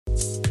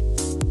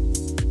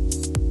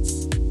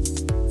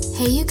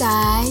Hey you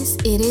guys,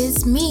 it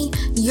is me,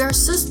 your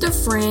sister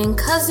friend,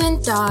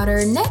 cousin,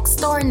 daughter, next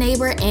door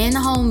neighbor, and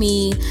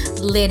homie,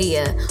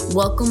 Lydia.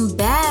 Welcome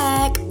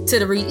back to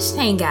the Reached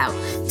Hangout.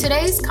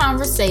 Today's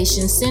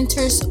conversation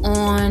centers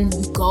on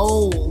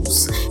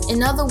goals.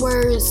 In other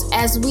words,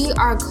 as we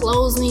are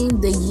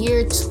closing the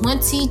year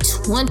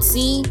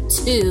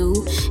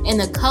 2022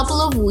 in a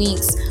couple of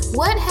weeks,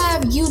 what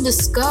have you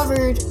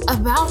discovered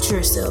about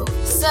yourself?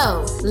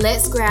 So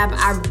let's grab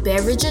our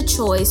beverage of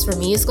choice. For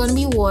me, it's going to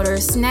be water,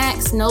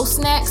 snacks, no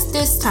snacks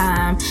this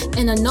time,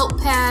 and a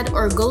notepad,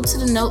 or go to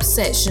the notes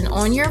section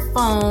on your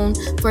phone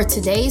for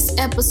today's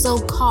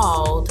episode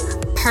called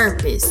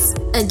Purpose.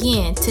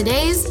 Again,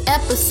 today's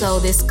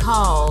episode is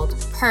called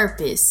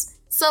Purpose.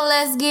 So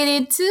let's get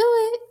into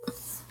it.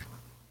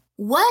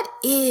 What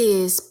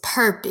is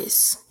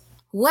purpose?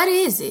 What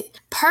is it?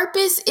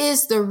 Purpose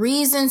is the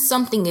reason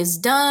something is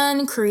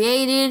done,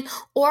 created,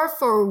 or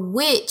for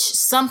which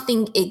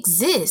something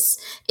exists.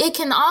 It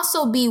can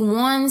also be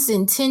one's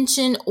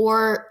intention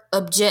or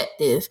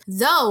objective,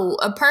 though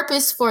a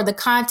purpose for the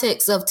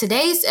context of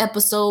today's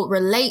episode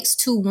relates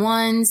to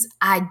one's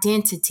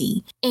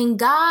identity. In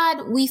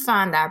God, we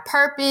find our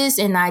purpose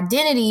and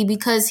identity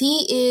because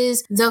He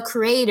is the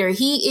creator.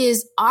 He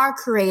is our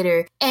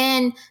creator,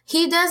 and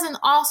He doesn't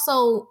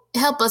also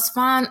help us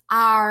find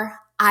our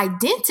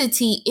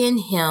identity in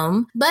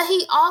Him, but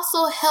He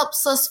also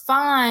helps us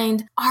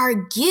find our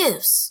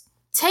gifts.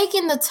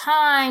 Taking the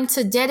time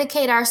to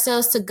dedicate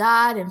ourselves to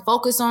God and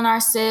focus on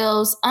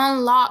ourselves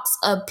unlocks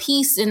a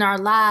peace in our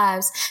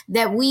lives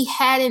that we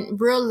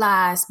hadn't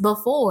realized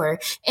before.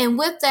 And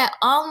with that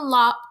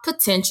unlocked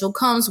potential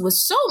comes with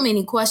so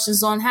many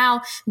questions on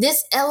how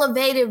this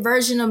elevated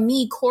version of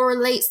me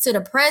correlates to the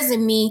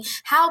present me.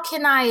 How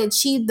can I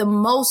achieve the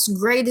most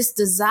greatest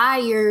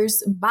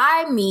desires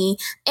by me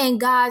and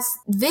God's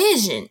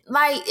vision?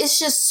 Like, it's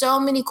just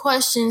so many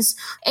questions.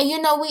 And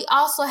we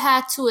also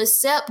have to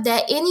accept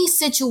that any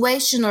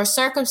situation or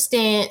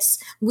circumstance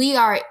we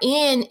are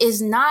in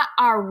is not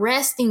our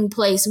resting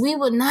place. We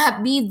will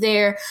not be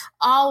there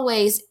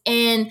always,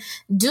 and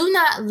do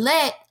not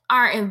let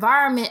our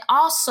environment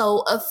also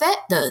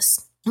affect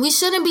us. We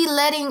shouldn't be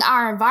letting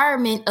our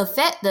environment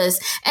affect us.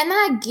 And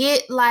I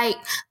get like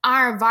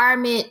our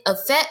environment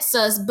affects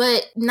us,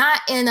 but not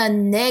in a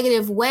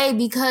negative way,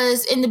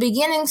 because in the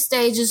beginning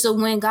stages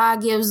of when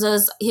God gives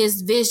us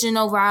His vision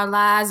over our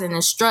lives and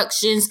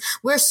instructions,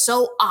 we're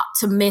so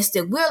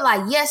optimistic. We're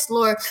like, yes,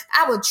 Lord,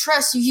 I would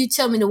trust you if you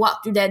tell me to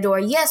walk through that door.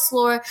 Yes,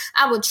 Lord,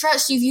 I would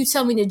trust you if you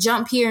tell me to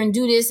jump here and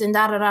do this and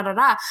da da da da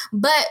da.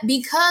 But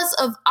because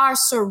of our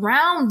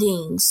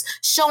surroundings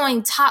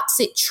showing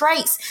toxic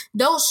traits,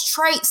 those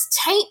traits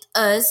taint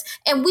us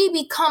and we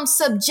become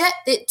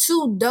subjected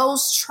to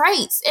those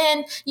traits.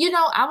 And,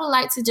 I would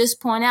like to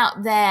just point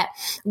out that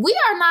we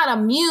are not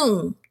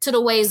immune to the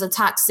ways of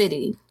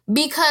toxicity.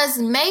 Because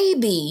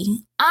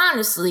maybe,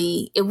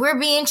 honestly, if we're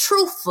being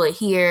truthful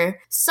here,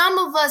 some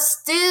of us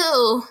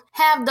still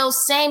have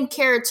those same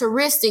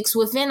characteristics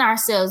within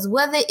ourselves,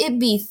 whether it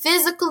be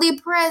physically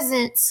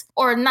present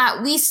or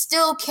not. We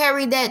still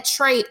carry that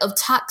trait of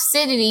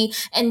toxicity.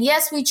 And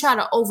yes, we try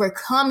to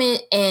overcome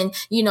it and,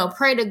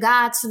 pray to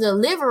God to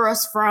deliver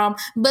us from.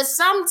 But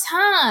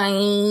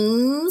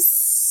sometimes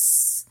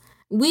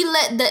we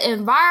let the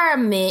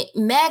environment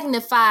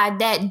magnify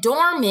that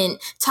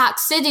dormant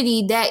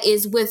toxicity that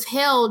is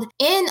withheld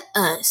in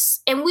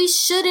us. And we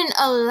shouldn't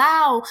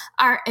allow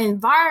our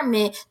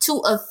environment to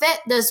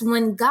affect us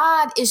when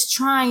God is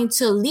trying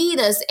to lead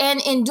us.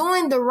 And in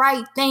doing the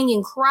right thing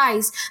in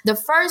Christ, the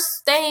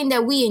first thing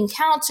that we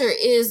encounter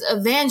is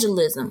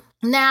evangelism.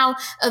 Now,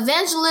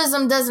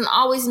 evangelism doesn't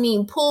always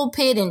mean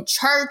pulpit and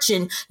church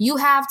and you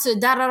have to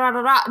da da da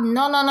da da.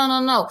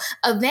 No.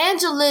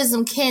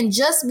 Evangelism can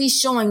just be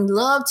showing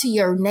love to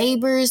your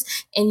neighbors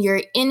and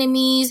your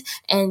enemies.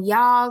 And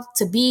y'all,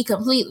 to be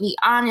completely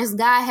honest,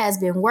 God has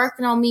been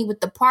working on me with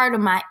the part of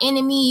my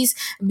enemies,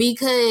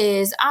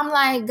 because I'm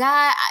like,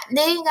 God,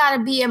 they ain't got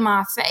to be in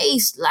my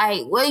face.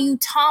 Like, what are you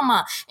talking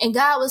about? And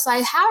God was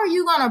like, how are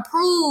you going to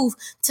prove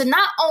to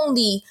not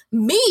only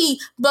me,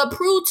 but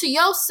prove to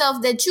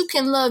yourself that you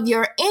can love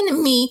your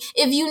enemy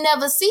if you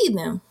never see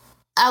them?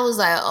 I was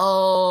like,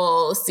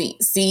 oh,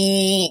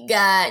 see,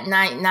 God,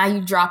 now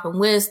you dropping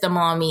wisdom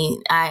on me.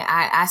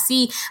 I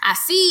see,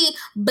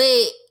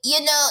 but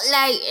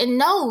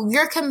no,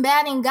 you're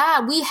combating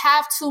God. We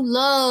have to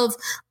love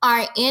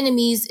our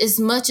enemies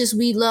as much as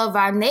we love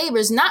our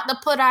neighbors, not to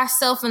put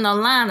ourselves in a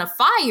line of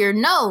fire,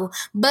 no,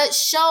 but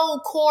show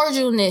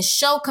cordialness,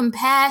 show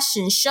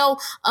compassion, show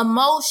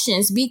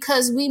emotions,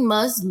 because we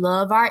must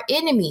love our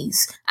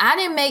enemies. I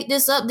didn't make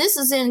this up. This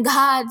is in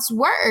God's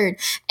word.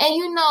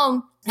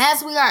 And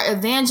as we are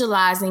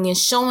evangelizing and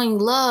showing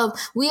love,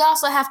 we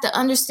also have to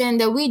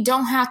understand that we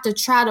don't have to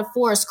try to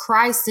force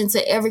Christ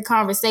into every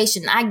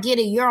conversation. I get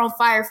it. You're on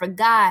fire for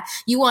God.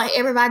 You want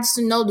everybody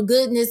to know the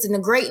goodness and the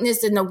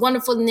greatness and the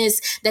wonderfulness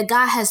that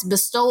God has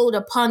bestowed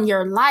upon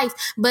your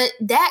life. But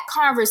that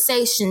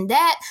conversation,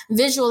 that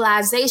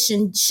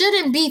visualization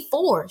shouldn't be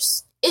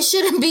forced. It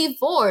shouldn't be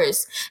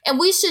forced. And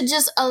we should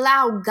just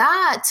allow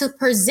God to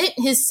present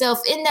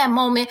himself in that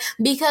moment,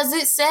 because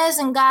it says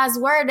in God's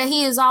word that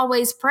he is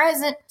always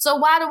present. So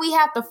why do we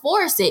have to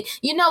force it?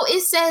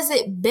 It says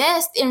it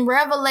best in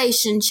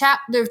Revelation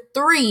chapter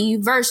 3,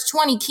 verse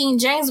 20, King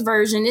James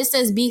Version. It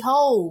says,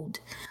 "Behold,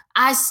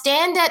 I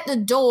stand at the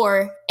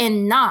door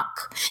and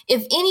knock.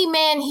 If any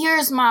man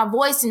hears my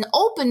voice and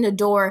open the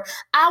door,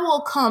 I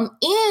will come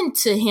in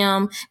to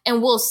him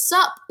and will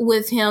sup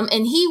with him,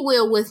 and he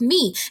will with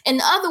me."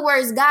 In other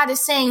words, God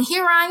is saying,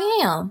 here I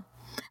am.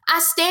 I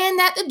stand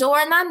at the door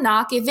and I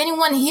knock. If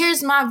anyone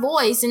hears my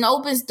voice and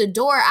opens the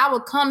door, I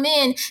will come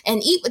in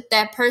and eat with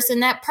that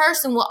person. That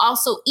person will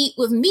also eat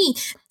with me.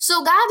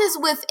 So God is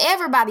with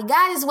everybody.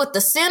 God is with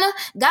the sinner.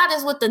 God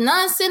is with the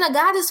non-sinner.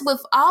 God is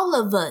with all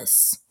of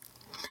us.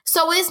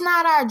 So it's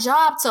not our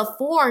job to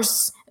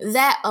force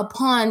that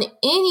upon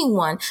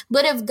anyone.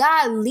 But if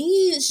God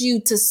leads you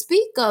to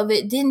speak of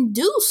it, then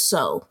do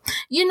so.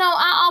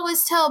 I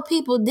always tell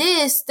people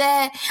this,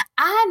 that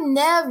I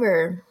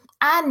never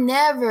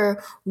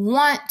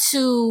want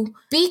to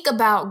speak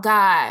about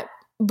God,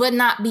 but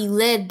not be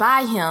led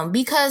by him.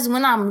 Because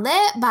when I'm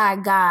led by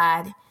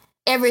God,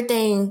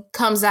 everything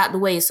comes out the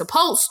way it's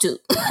supposed to.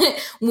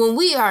 When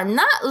we are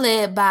not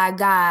led by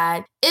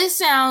God, it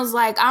sounds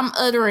like I'm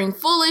uttering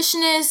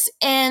foolishness,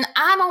 and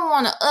I don't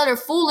want to utter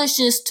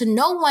foolishness to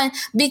no one,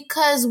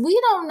 because we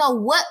don't know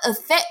what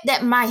effect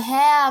that might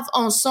have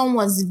on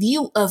someone's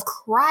view of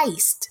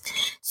Christ.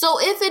 So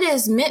if it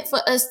is meant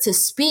for us to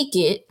speak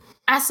it,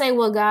 I say,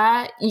 well,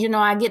 God,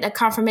 I get a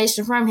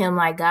confirmation from him.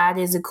 Like, God,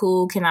 is it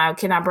cool? Can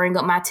I bring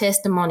up my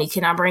testimony?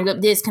 Can I bring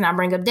up this? Can I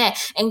bring up that?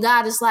 And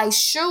God is like,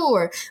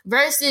 sure.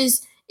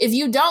 Versus if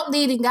you don't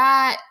lead in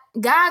God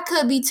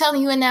could be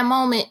telling you in that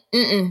moment,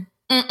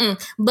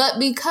 But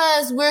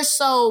because we're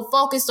so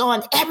focused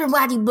on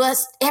everybody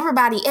must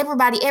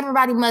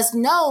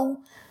know,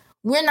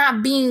 we're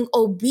not being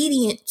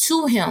obedient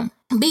to him.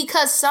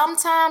 Because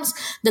sometimes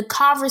the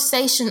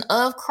conversation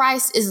of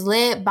Christ is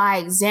led by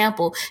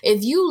example.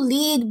 If you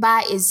lead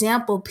by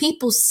example,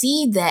 people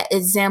see that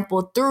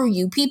example through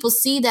you. People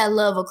see that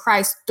love of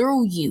Christ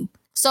through you.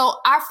 So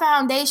our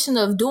foundation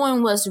of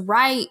doing what's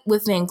right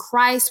within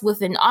Christ,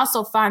 within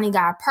also finding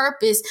our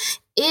purpose,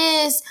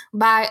 is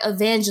by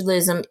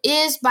evangelism,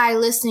 is by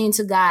listening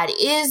to God,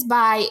 is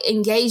by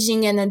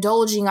engaging and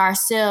indulging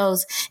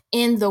ourselves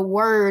in the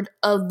word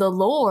of the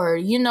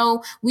Lord.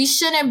 We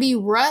shouldn't be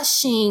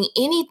rushing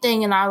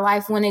anything in our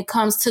life when it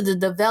comes to the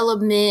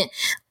development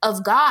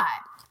of God.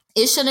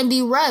 It shouldn't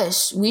be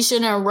rushed. We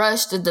shouldn't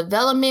rush the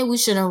development. We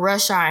shouldn't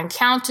rush our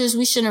encounters.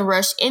 We shouldn't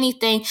rush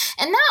anything.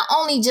 And not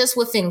only just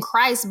within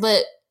Christ,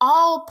 but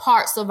all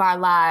parts of our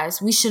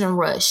lives, we shouldn't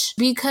rush.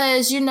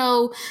 Because,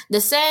 the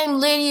same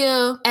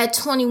Lydia at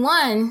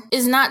 21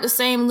 is not the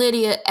same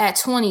Lydia at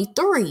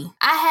 23.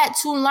 I had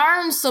to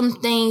learn some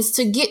things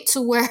to get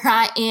to where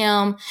I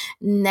am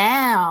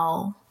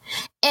now.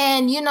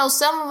 And,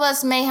 some of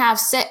us may have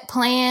set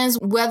plans,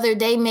 whether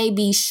they may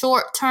be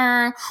short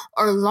term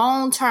or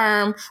long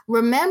term.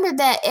 Remember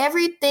that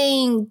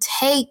everything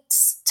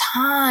takes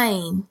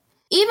time.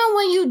 Even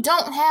when you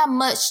don't have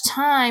much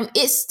time,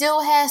 it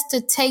still has to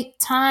take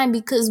time,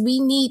 because we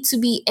need to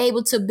be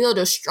able to build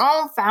a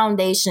strong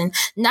foundation,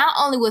 not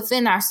only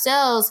within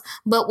ourselves,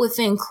 but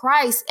within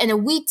Christ. And if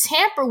we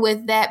tamper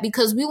with that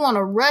because we want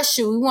to rush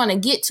it, we want to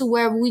get to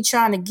wherever we're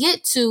trying to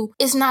get to,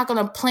 it's not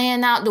going to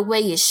plan out the way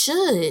it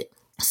should.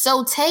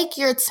 So take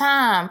your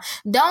time.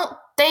 Don't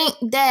think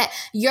that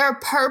your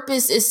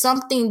purpose is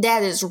something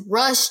that is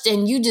rushed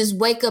and you just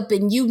wake up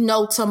and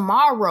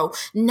tomorrow.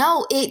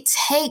 No, it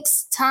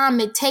takes time.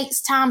 It takes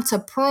time to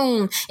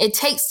prune. It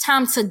takes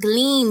time to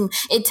glean.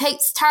 It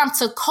takes time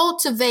to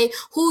cultivate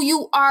who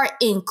you are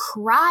in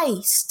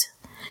Christ.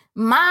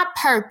 My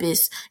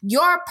purpose,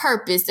 your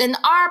purpose, and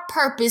our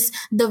purpose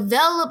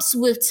develops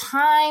with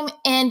time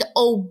and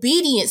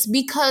obedience,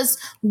 because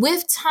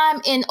with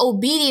time and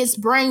obedience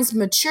brings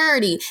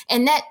maturity.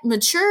 And that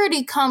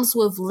maturity comes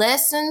with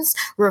lessons,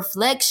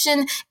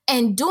 reflection,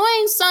 and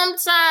doing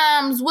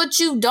sometimes what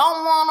you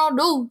don't want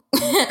to do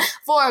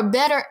for a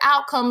better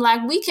outcome.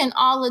 Like, we can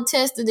all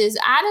attest to this.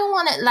 I don't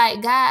want it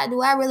like, God,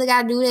 do I really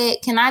got to do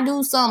that? Can I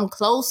do something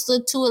closer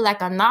to it,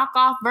 like a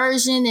knockoff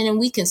version, and then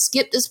we can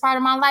skip this part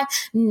of my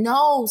life?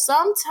 No,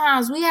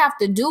 sometimes we have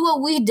to do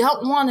what we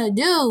don't want to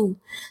do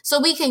so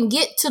we can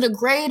get to the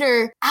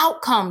greater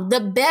outcome,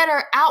 the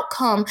better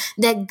outcome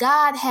that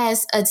God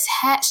has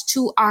attached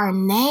to our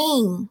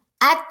name.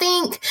 I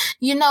think,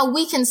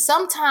 we can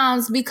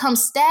sometimes become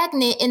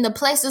stagnant in the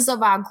places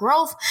of our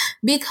growth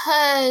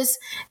because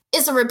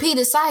it's a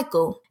repeated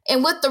cycle.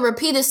 And with the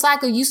repeated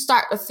cycle, you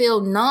start to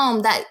feel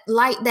numb. That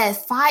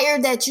fire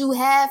that you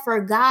had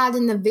for God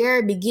in the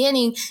very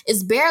beginning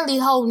is barely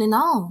holding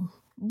on.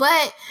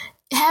 But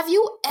have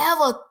you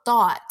ever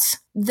thought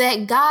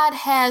that God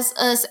has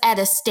us at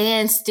a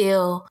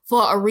standstill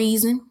for a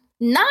reason?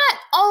 Not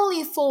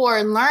only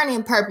for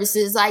learning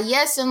purposes, like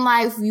yes, in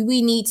life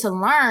we need to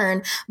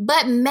learn,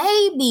 but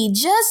maybe,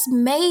 just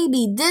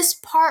maybe, this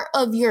part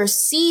of your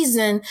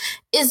season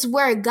is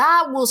where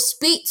God will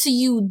speak to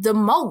you the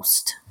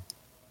most.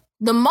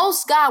 The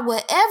most God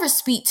will ever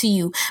speak to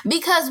you,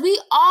 because we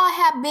all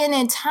have been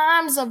in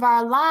times of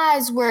our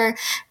lives where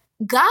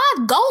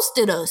God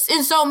ghosted us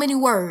in so many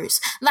words.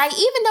 Like,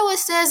 even though it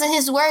says in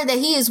his word that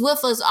he is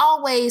with us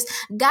always,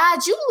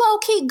 God, you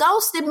low-key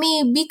ghosted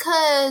me,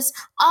 because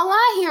all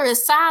I hear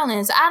is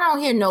silence. I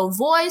don't hear no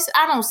voice.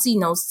 I don't see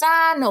no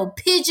sign, no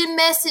pigeon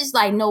message,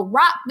 like no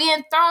rock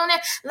being thrown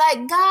at.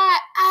 Like, God,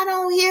 I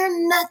don't hear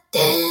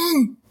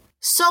nothing.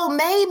 So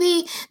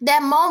maybe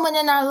that moment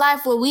in our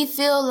life where we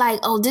feel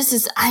like, oh,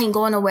 I ain't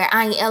going nowhere,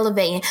 I ain't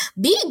elevating.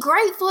 Be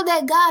grateful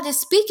that God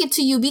is speaking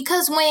to you,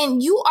 because when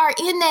you are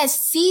in that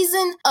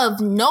season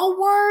of no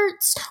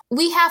words,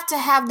 we have to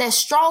have that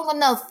strong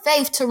enough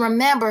faith to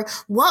remember,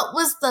 what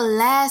was the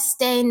last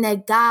thing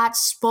that God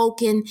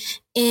spoken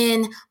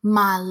in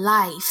my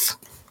life?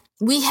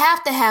 We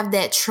have to have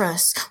that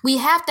trust. We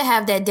have to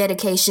have that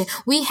dedication.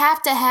 We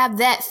have to have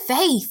that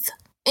faith.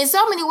 In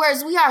so many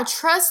words, we are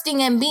trusting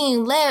and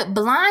being led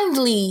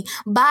blindly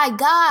by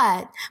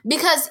God,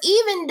 because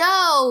even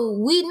though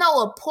we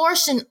know a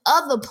portion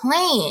of the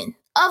plan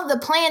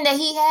that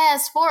he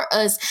has for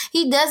us,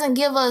 he doesn't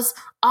give us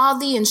all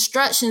the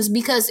instructions,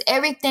 because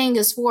everything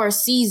is for a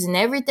season.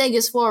 Everything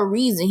is for a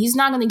reason. He's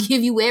not going to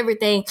give you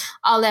everything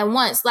all at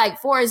once.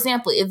 Like, for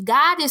example, if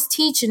God is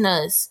teaching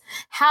us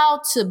how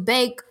to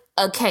bake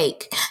a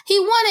cake, he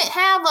wouldn't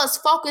have us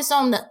focus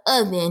on the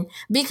oven,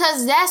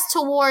 because that's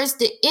towards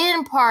the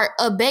end part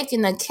of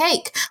baking the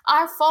cake.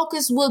 Our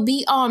focus will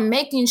be on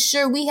making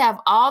sure we have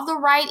all the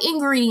right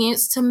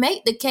ingredients to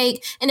make the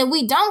cake. And if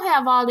we don't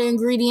have all the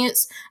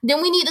ingredients,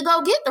 then we need to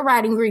go get the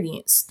right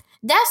ingredients.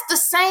 That's the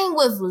same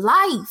with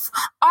life.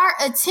 Our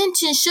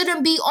attention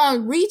shouldn't be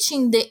on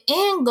reaching the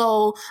end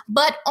goal,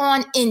 but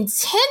on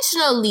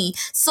intentionally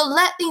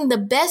selecting the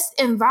best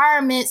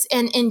environments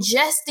and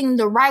ingesting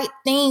the right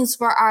things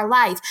for our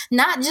life,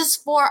 not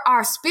just for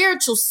our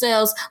spiritual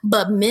selves,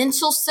 but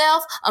mental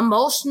self,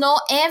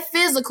 emotional, and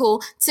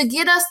physical, to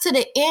get us to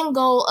the end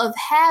goal of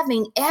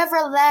having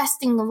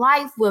everlasting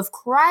life with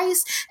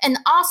Christ, and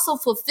also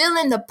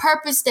fulfilling the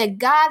purpose that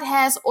God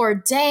has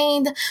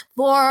ordained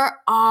for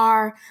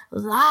our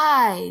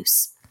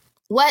lives.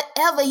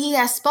 Whatever he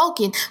has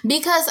spoken,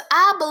 because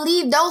I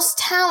believe those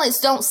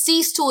talents don't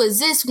cease to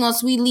exist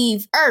once we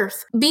leave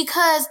earth,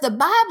 because the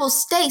Bible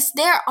states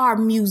there are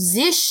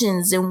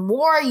musicians and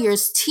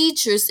warriors,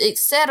 teachers,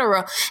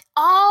 etc.,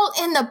 all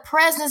in the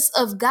presence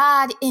of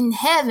God in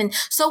heaven.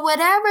 So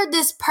whatever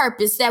this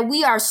purpose that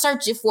we are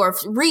searching for,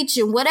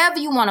 reaching, whatever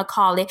you want to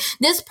call it,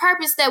 this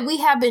purpose that we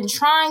have been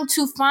trying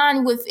to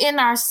find within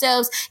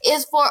ourselves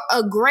is for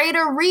a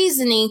greater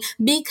reasoning,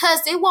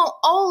 because it won't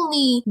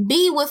only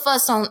be with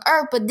us on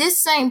earth, but this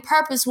same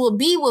purpose will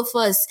be with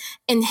us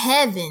in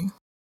heaven.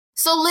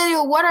 So,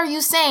 Lydia, what are you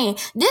saying?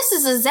 This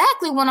is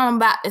exactly what I'm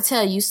about to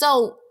tell you.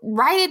 So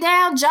write it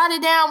down, jot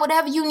it down,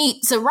 whatever you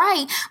need to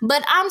write.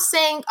 But I'm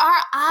saying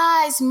our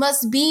eyes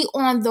must be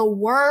on the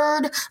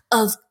word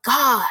of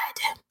God.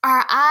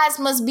 Our eyes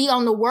must be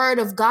on the word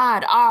of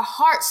God. Our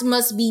hearts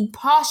must be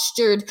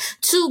postured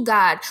to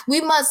God. We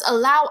must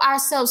allow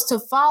ourselves to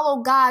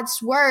follow God's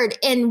word.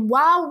 And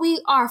while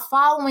we are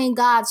following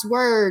God's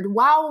word,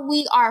 while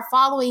we are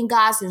following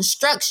God's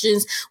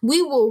instructions,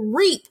 we will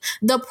reap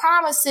the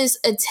promises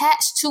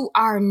attached to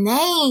our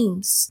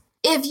names.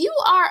 If you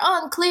are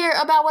unclear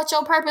about what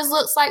your purpose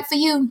looks like for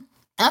you,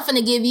 I'm going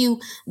to give you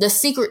the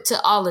secret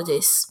to all of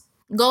this.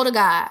 Go to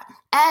God.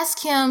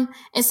 Ask him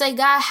and say,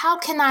 God, how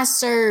can I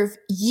serve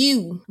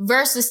you?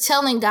 Versus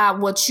telling God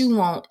what you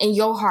want and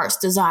your heart's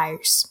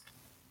desires.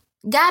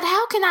 God,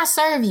 how can I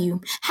serve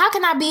you? How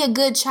can I be a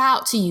good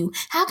child to you?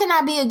 How can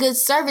I be a good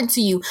servant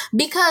to you?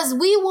 Because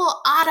we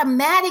will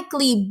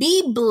automatically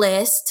be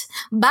blessed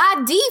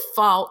by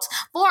default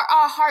for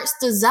our heart's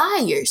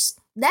desires.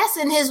 That's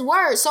in his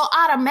word. So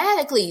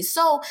automatically.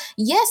 So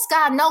yes,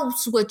 God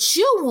knows what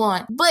you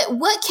want, but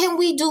what can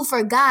we do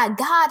for God?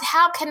 God,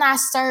 how can I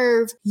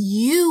serve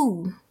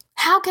you?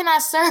 How can I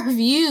serve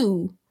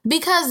you?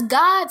 Because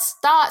God's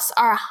thoughts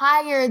are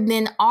higher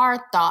than our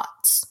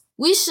thoughts.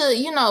 We should,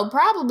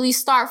 probably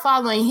start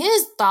following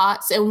his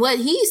thoughts and what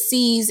he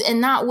sees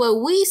and not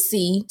what we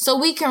see, so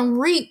we can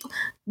reap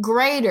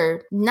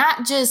greater,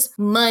 not just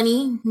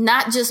money,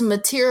 not just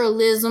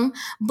materialism,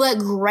 but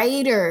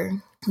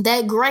greater.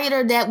 That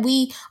greater that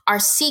we are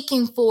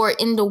seeking for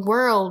in the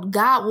world,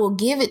 God will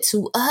give it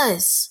to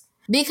us.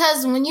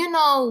 Because when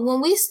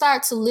we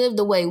start to live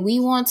the way we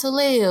want to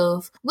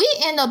live, we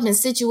end up in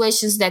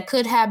situations that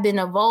could have been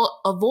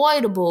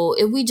avoidable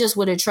if we just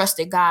would have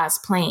trusted God's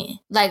plan.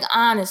 Like,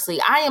 honestly,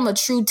 I am a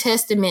true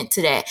testament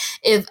to that.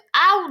 If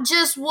I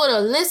just would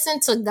have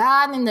listened to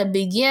God in the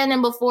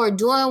beginning before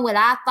doing what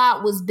I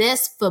thought was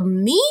best for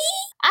me,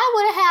 I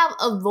would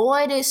have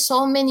avoided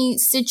so many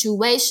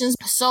situations.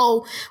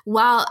 So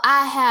while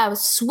I have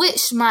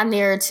switched my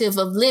narrative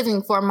of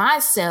living for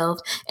myself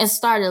and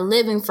started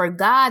living for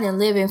God and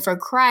living for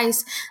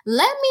Christ,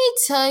 let me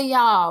tell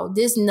y'all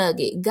this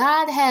nugget.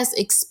 God has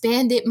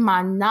expanded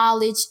my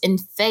knowledge and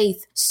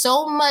faith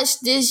so much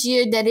this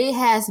year that it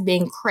has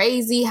been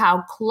crazy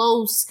how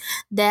close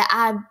that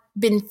I've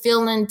been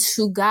feeling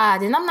to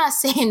God. And I'm not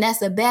saying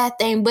that's a bad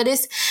thing, but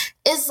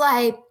it's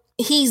like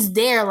He's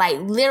there, like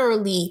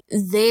literally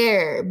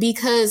there,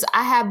 because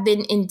I have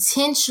been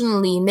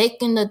intentionally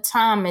making the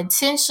time,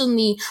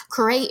 intentionally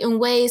creating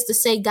ways to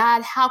say,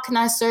 God, how can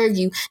I serve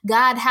you?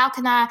 God, how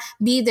can I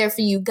be there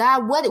for you?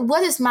 God,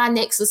 what is my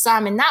next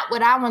assignment? Not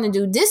what I want to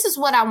do. This is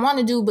what I want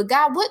to do, but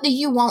God, what do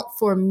you want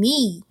for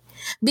me?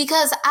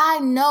 Because I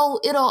know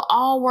it'll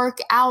all work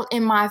out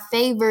in my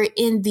favor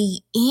in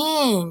the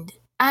end.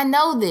 I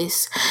know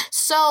this.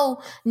 So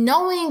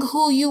knowing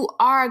who you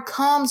are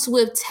comes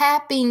with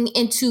tapping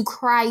into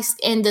Christ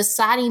and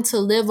deciding to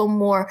live a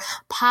more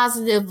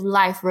positive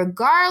life,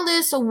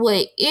 regardless of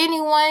what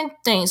anyone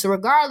thinks,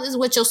 regardless of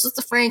what your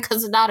sister, friend,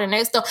 cousin, daughter,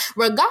 next door,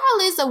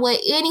 regardless of what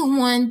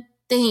anyone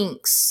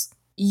thinks.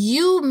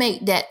 You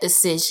make that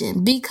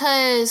decision,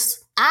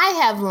 because I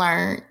have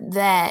learned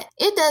that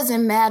it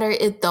doesn't matter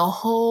if the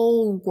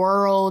whole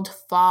world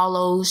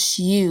follows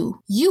you.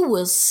 You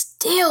will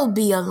still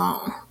be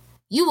alone.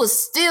 You will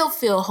still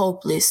feel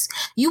hopeless.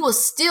 You will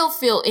still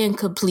feel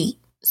incomplete.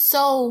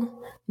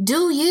 So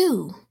do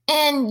you.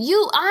 And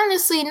you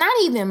honestly, not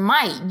even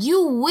might,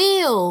 you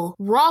will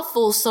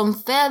ruffle some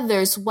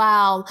feathers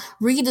while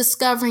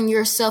rediscovering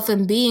yourself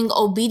and being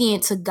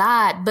obedient to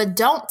God. But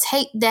don't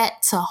take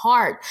that to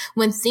heart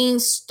when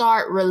things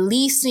start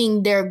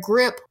releasing their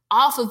grip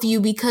off of you,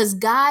 because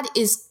God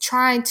is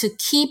trying to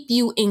keep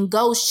you in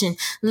Goshen.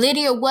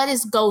 Lydia, what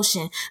is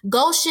Goshen?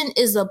 Goshen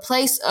is a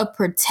place of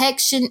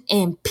protection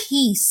and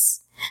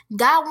peace.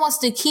 God wants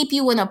to keep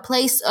you in a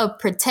place of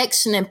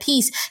protection and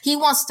peace. He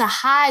wants to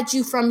hide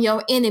you from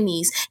your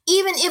enemies.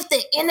 Even if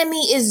the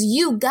enemy is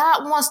you,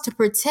 God wants to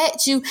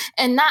protect you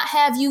and not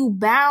have you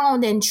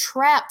bound and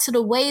trapped to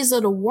the ways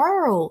of the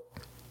world.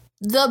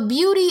 The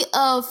beauty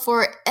of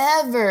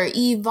forever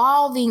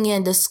evolving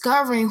and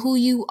discovering who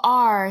you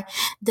are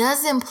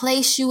doesn't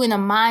place you in a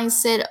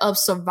mindset of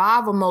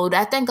survival mode.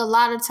 I think a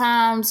lot of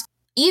times,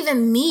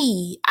 even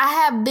me, I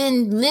have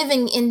been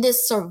living in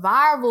this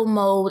survival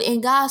mode,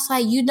 and God's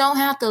like, you don't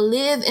have to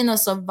live in a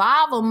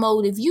survival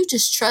mode. If you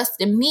just trust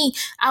in me,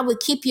 I would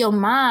keep your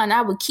mind,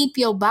 I would keep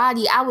your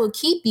body, I will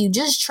keep you.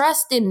 Just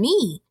trust in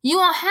me. You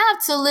don't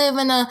have to live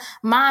in a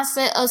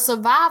mindset of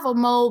survival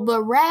mode,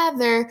 but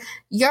rather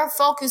your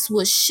focus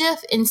will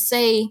shift and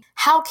say,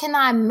 how can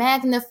I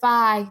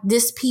magnify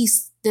this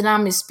peace that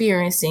I'm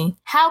experiencing?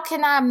 How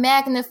can I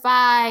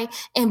magnify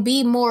and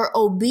be more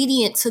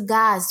obedient to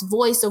God's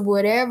voice of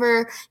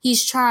whatever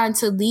He's trying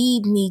to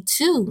lead me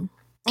to?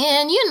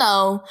 And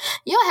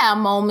you'll have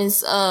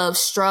moments of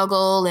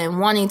struggle and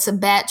wanting to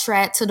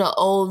backtrack to the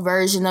old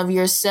version of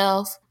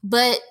yourself,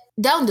 but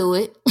don't do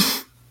it.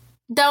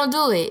 Don't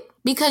do it,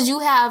 because you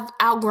have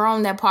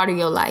outgrown that part of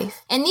your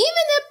life. And even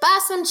if by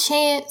some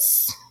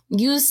chance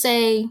you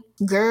say,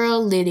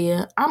 girl,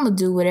 Lydia, I'm going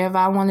to do whatever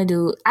I want to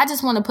do, I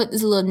just want to put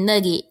this little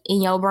nugget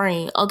in your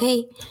brain,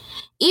 okay?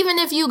 Even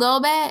if you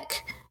go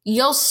back,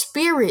 your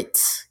spirit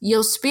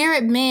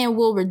man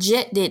will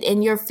reject it,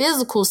 and your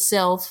physical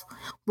self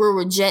will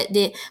reject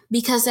it,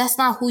 because that's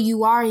not who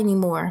you are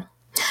anymore.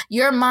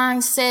 Your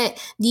mindset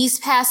these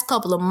past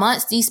couple of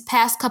months, these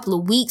past couple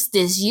of weeks,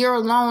 this year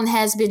alone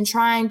has been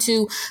trying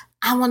to,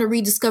 I want to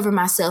rediscover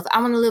myself.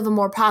 I want to live a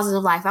more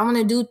positive life. I want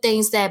to do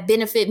things that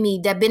benefit me,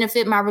 that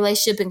benefit my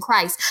relationship in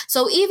Christ.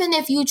 So even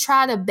if you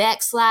try to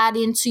backslide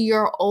into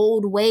your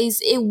old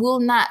ways, it will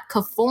not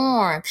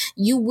conform.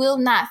 You will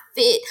not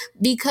fit,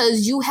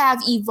 because you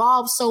have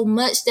evolved so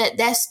much that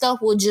stuff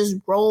will just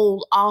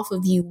roll off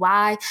of you.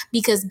 Why?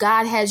 Because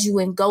God has you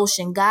in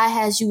Goshen. God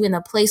has you in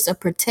a place of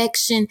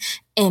protection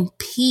and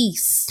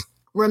peace.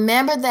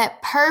 Remember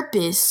that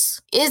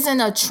purpose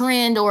isn't a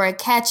trend or a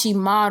catchy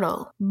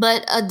motto,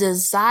 but a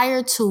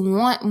desire to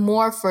want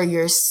more for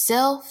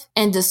yourself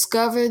and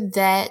discover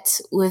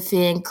that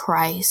within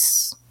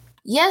Christ.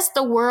 Yes,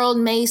 the world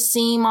may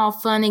seem all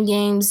fun and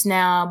games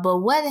now, but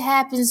what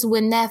happens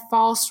when that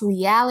false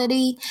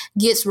reality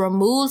gets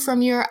removed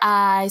from your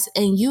eyes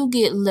and you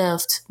get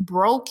left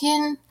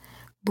broken,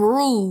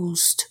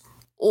 bruised,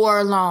 or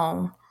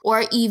alone?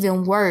 Or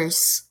even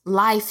worse,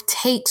 life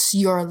takes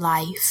your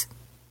life.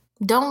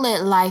 Don't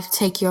let life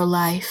take your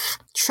life.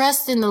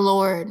 Trust in the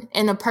Lord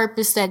and the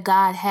purpose that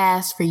God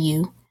has for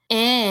you.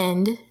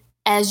 And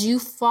as you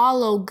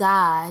follow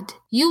God,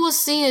 you will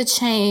see a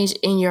change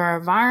in your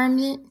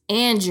environment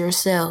and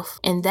yourself.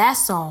 And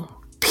that's on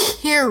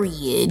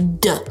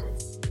period.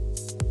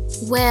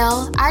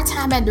 Well, our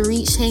time at the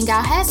Reach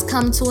Hangout has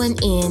come to an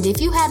end.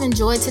 If you have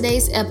enjoyed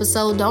today's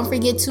episode, don't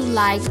forget to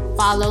like,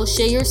 follow,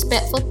 share your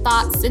respectful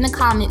thoughts in the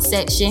comment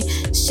section,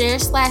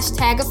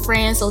 share/tag a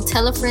friend, so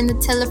tell a friend to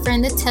tell a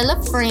friend to tell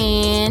a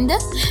friend.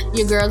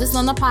 Your girl is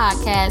on the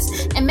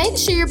podcast, and make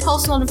sure your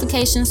post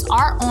notifications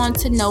are on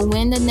to know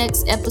when the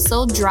next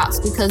episode drops,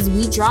 because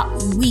we drop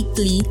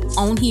weekly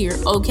on here,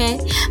 okay?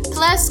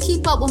 Plus,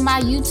 keep up with my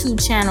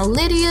YouTube channel,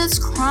 Lydia's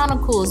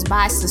Chronicles,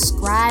 by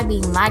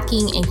subscribing,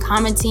 liking, and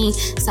commenting,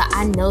 so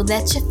I know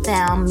that you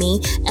found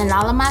me. And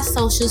all of my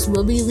socials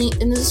will be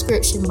linked in the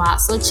description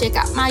box, so check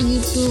out my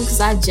YouTube, because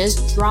I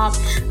just dropped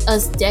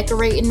us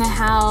decorating the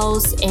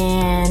house,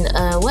 and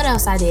what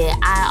else I did?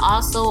 I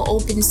also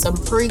opened some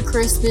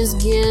pre-Christmas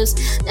gifts.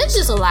 There's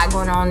just a lot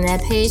going on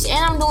that page,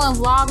 and I'm doing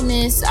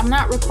Vlogmas. I'm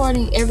not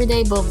recording every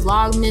day, but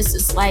Vlogmas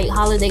is like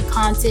holiday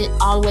content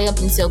all the way up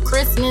until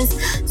Christmas,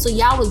 so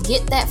y'all will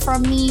get that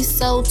from me.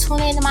 So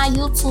tune into my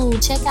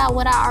YouTube, check out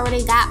what I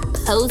already got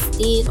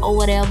posted or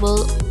whatever.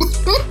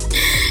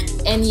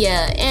 And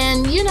yeah,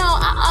 and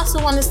I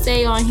also want to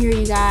say on here,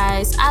 you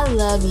guys, I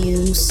love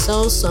you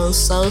so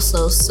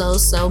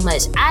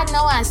much. I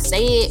know I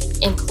say it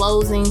in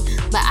closing,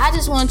 but I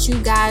just want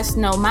you guys to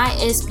know, my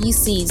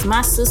SBCs,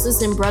 my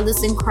sisters and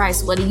brothers in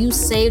Christ, whether you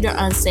saved or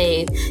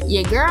unsaved,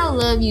 your girl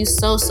love you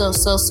so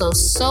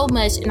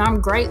much. And I'm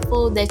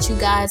grateful that you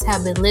guys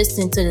have been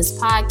listening to this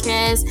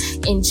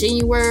podcast. In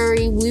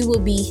January, we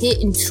will be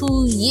hitting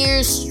 2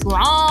 years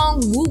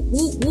strong. Whoop,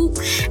 whoop, whoop.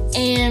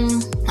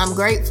 And I'm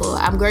grateful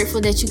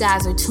that you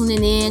guys are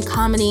tuning in,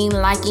 commenting,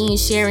 liking,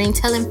 sharing,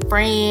 telling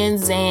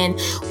friends, and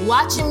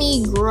watching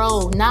me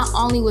grow, not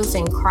only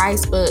within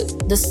Christ,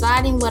 but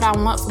deciding what I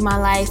want for my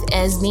life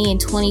as being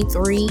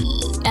 23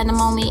 at the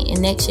moment,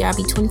 and next year I'll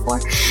be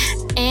 24.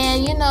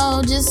 And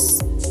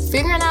just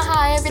figuring out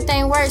how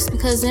everything works,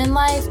 because in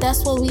life,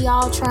 that's what we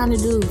all trying to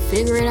do,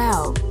 figure it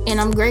out. And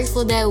I'm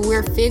grateful that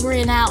we're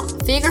figuring it out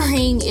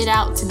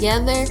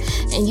together,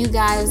 and you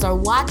guys are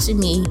watching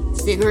me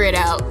figure it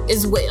out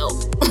as well,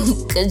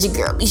 because your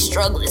girl be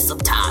struggling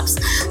sometimes.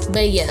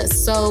 But yeah,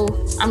 so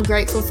I'm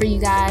grateful for you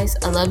guys.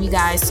 I love you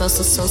guys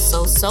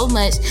so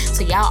much.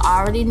 So y'all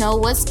already know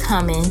what's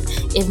coming.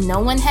 If no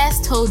one has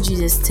told you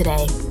this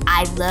today,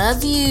 I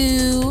love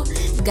you.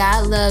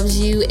 God loves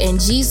you, and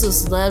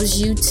Jesus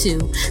loves you too.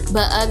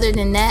 But other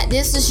than that,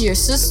 this is your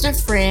sister,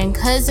 friend,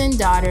 cousin,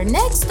 daughter,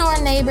 next door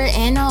neighbor,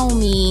 and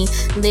homie,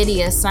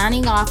 Lydia,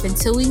 signing off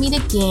until we meet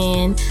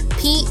again.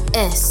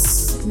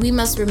 P.S. We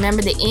must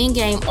remember the end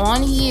game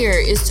on here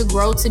is to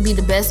grow to be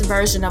the best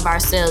version of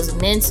ourselves,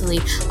 mentally,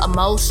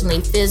 emotionally,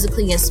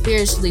 physically, and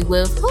spiritually,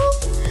 with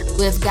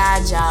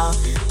God, y'all.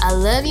 I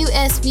love you,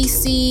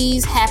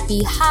 SBCs.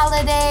 Happy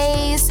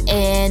holidays,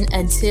 and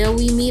until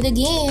we meet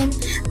again,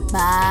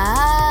 bye.